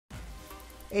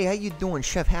Hey, how you doing?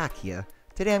 Chef Hack here.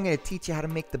 Today I'm going to teach you how to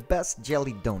make the best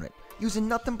jelly donut using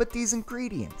nothing but these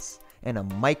ingredients and a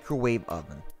microwave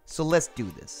oven. So let's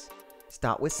do this.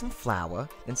 Start with some flour,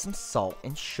 then some salt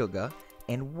and sugar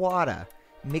and water.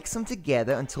 Mix them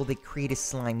together until they create a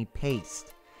slimy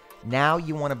paste. Now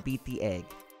you want to beat the egg.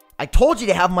 I told you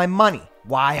to have my money.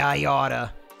 Why I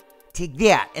oughta. Take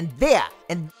that and that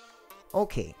and...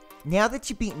 Okay, now that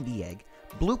you've beaten the egg,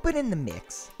 bloop it in the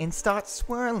mix and start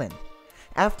swirling.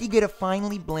 After you get a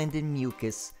finely blended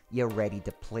mucus, you're ready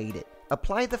to plate it.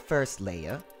 Apply the first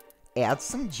layer, add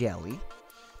some jelly,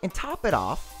 and top it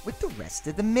off with the rest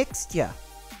of the mixture.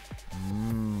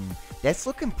 That's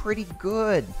looking pretty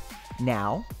good.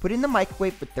 Now, put it in the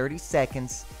microwave for 30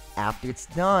 seconds. After it's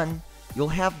done, you'll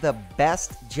have the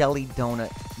best jelly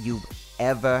donut you've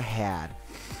ever had.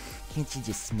 Can't you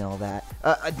just smell that?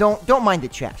 Don't mind the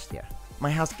trash there.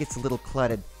 My house gets a little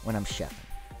cluttered when I'm chefing.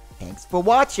 Thanks for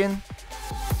watching.